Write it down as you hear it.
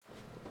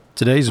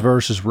Today's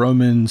verse is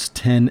Romans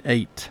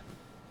 10:8.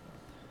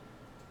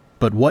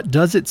 But what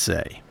does it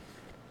say?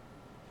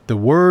 The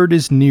word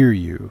is near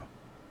you,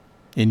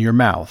 in your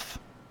mouth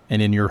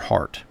and in your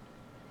heart.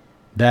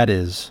 That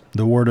is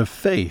the word of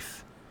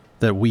faith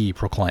that we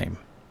proclaim.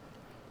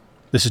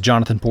 This is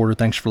Jonathan Porter.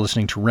 Thanks for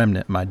listening to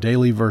Remnant, my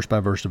daily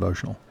verse-by-verse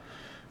devotional.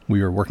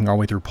 We are working our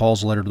way through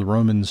Paul's letter to the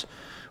Romans,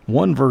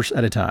 one verse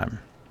at a time.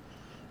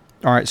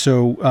 All right,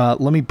 so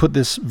let me put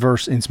this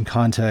verse in some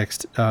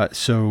context.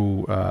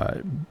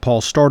 Paul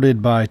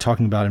started by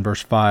talking about in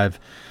verse 5,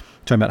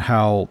 talking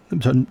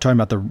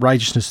about the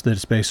righteousness that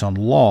is based on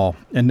law,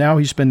 and now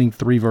he's spending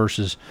 3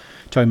 verses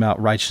talking about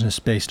righteousness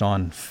based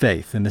on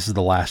faith, and this is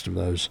the last of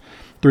those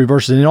 3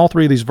 verses. And in all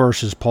 3 of these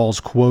verses, Paul's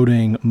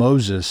quoting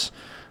Moses.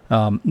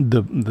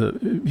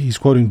 He's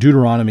quoting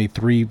Deuteronomy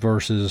 3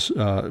 verses,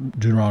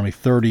 Deuteronomy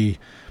 30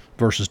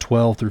 verses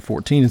 12 through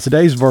 14. And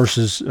today's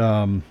verses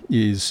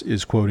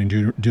is quoting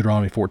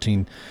Deuteronomy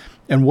 14.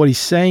 And what he's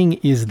saying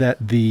is that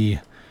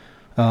you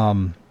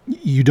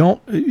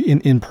don't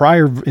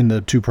in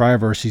the 2 prior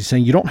verses, he's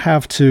saying you don't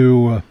have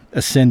to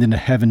ascend into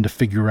heaven to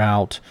figure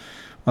out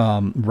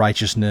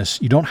righteousness.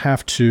 You don't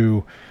have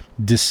to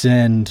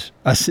descend.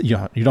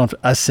 You don't have to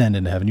ascend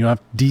into heaven. You don't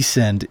have to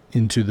descend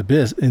into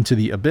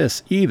the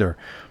abyss either.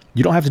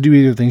 You don't have to do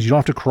either of things. You don't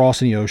have to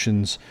cross any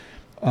oceans,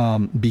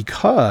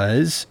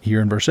 because here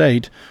in verse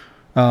 8,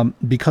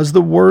 because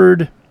the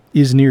word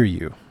is near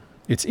you,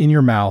 it's in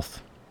your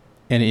mouth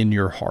and in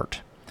your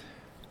heart.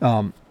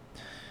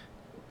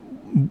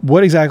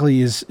 What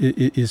exactly is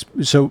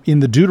so in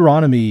the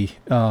Deuteronomy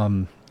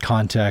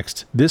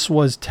context? This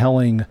was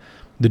telling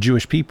the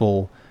Jewish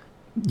people,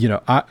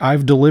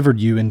 I've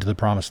delivered you into the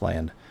promised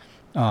land,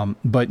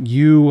 but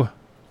you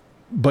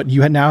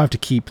now have to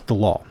keep the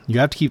law. You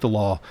have to keep the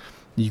law.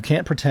 You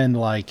can't pretend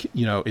like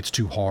it's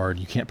too hard.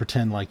 You can't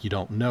pretend like you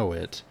don't know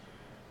it.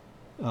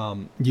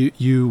 You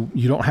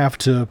don't have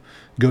to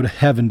go to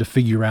heaven to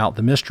figure out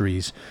the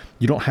mysteries.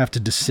 You don't have to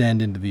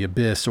descend into the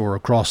abyss or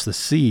across the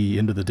sea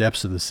into the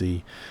depths of the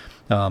sea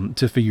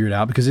to figure it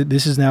out, because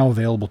this is now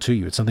available to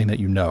you. It's something that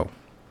you know.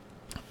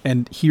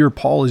 And here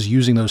Paul is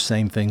using those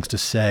same things to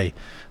say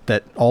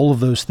that all of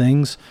those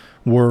things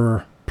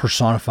were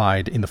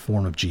personified in the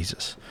form of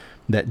Jesus.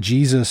 That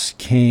Jesus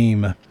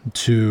came out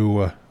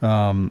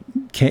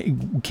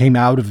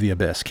of the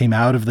abyss, came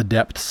out of the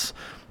depths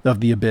of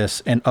the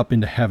abyss and up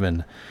into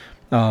heaven,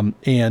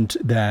 and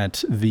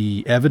that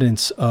the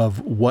evidence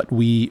of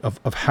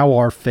of how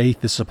our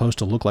faith is supposed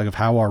to look like, of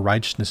how our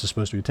righteousness is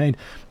supposed to be attained,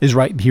 is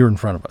right here in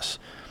front of us.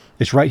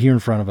 It's right here in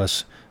front of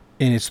us,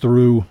 and it's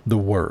through the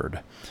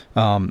Word.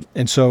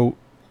 And so,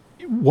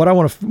 what I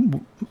want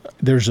to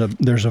there's a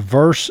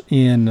verse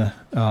in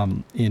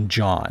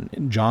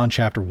John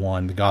chapter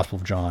 1, the Gospel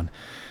of John,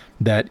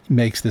 that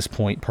makes this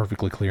point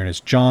perfectly clear, and it's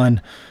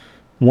John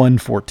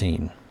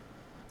 1:14.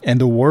 And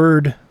the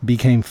Word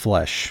became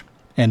flesh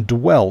and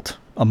dwelt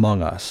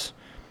among us,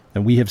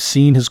 and we have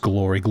seen his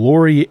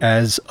glory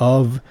as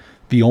of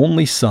the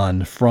only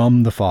Son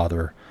from the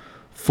Father,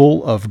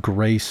 full of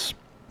grace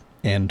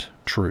and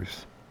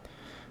truth.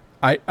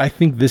 I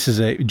think this is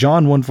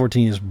John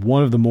 1:14 is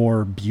one of the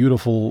more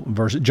beautiful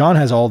verses. John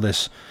has all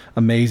this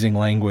amazing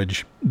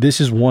language. This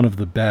is one of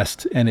the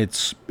best, and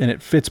it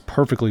fits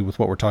perfectly with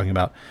what we're talking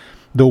about.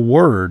 The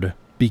Word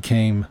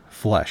became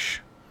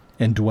flesh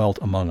and dwelt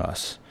among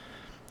us,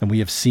 and we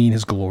have seen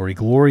his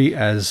glory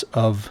as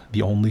of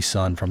the only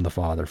Son from the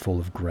Father, full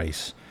of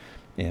grace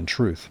and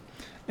truth.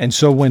 And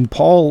so when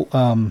Paul,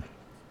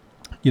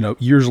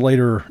 years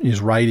later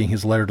is writing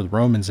his letter to the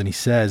Romans, and he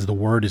says the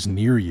word is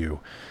near you,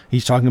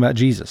 he's talking about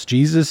Jesus.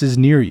 Jesus is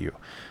near you.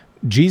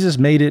 Jesus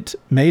made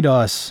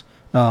us,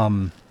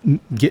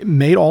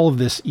 made all of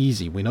this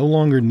easy. We no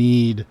longer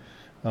need,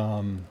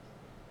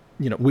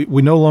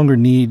 we no longer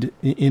need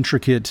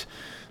intricate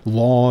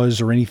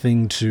laws or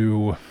anything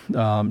to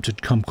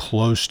come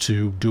close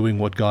to doing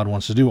what God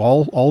wants to do.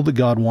 All that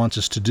God wants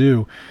us to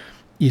do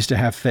is to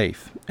have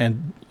faith,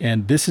 and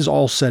this is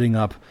all setting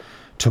up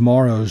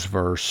tomorrow's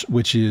verse,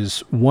 which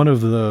is one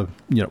of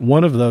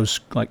those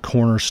like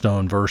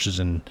cornerstone verses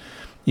in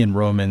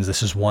Romans.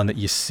 This is one that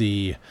you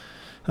see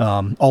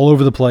all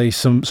over the place.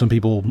 Some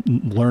people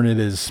learn it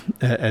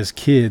as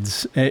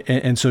kids,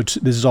 and so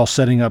this is all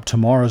setting up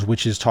tomorrow's,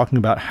 which is talking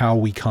about how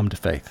we come to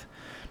faith.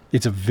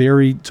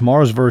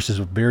 Tomorrow's verse is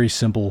a very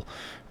simple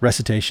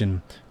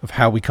recitation of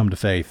how we come to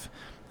faith,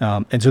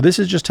 and so this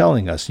is just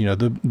telling us, you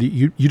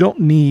don't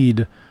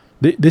need.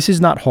 This is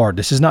not hard.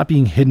 This is not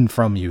being hidden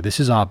from you. This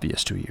is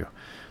obvious to you.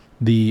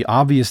 The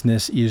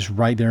obviousness is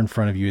right there in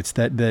front of you. It's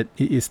that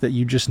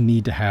you just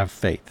need to have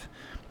faith,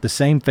 the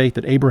same faith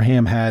that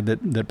Abraham had,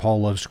 that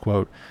Paul loves to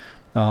quote,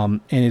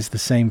 and it's the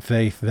same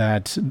faith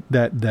that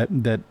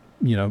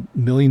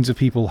millions of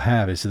people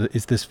have.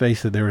 It's this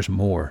faith that there is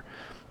more,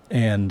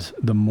 and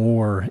the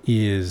more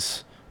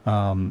is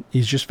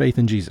just faith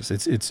in Jesus.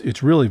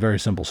 It's really very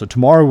simple. So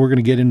tomorrow we're going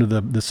to get into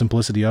the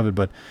simplicity of it,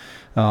 but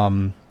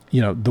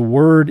the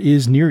word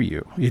is near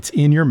you. It's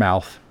in your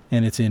mouth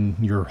and it's in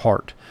your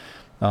heart.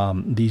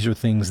 These are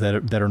things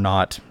that are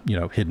not,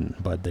 hidden,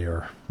 but they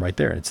are right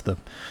there. It's the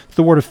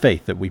word of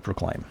faith that we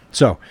proclaim.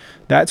 So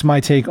that's my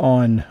take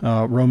on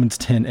Romans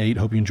 10:8.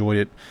 Hope you enjoyed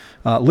it.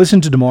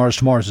 Listen to tomorrow's.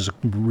 Tomorrow's is a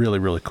really,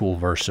 really cool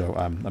verse, so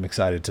I'm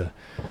excited to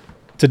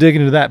dig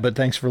into that. But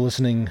thanks for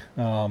listening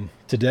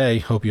today.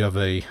 Hope you have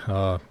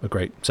a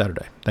great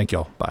Saturday. Thank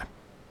y'all. Bye.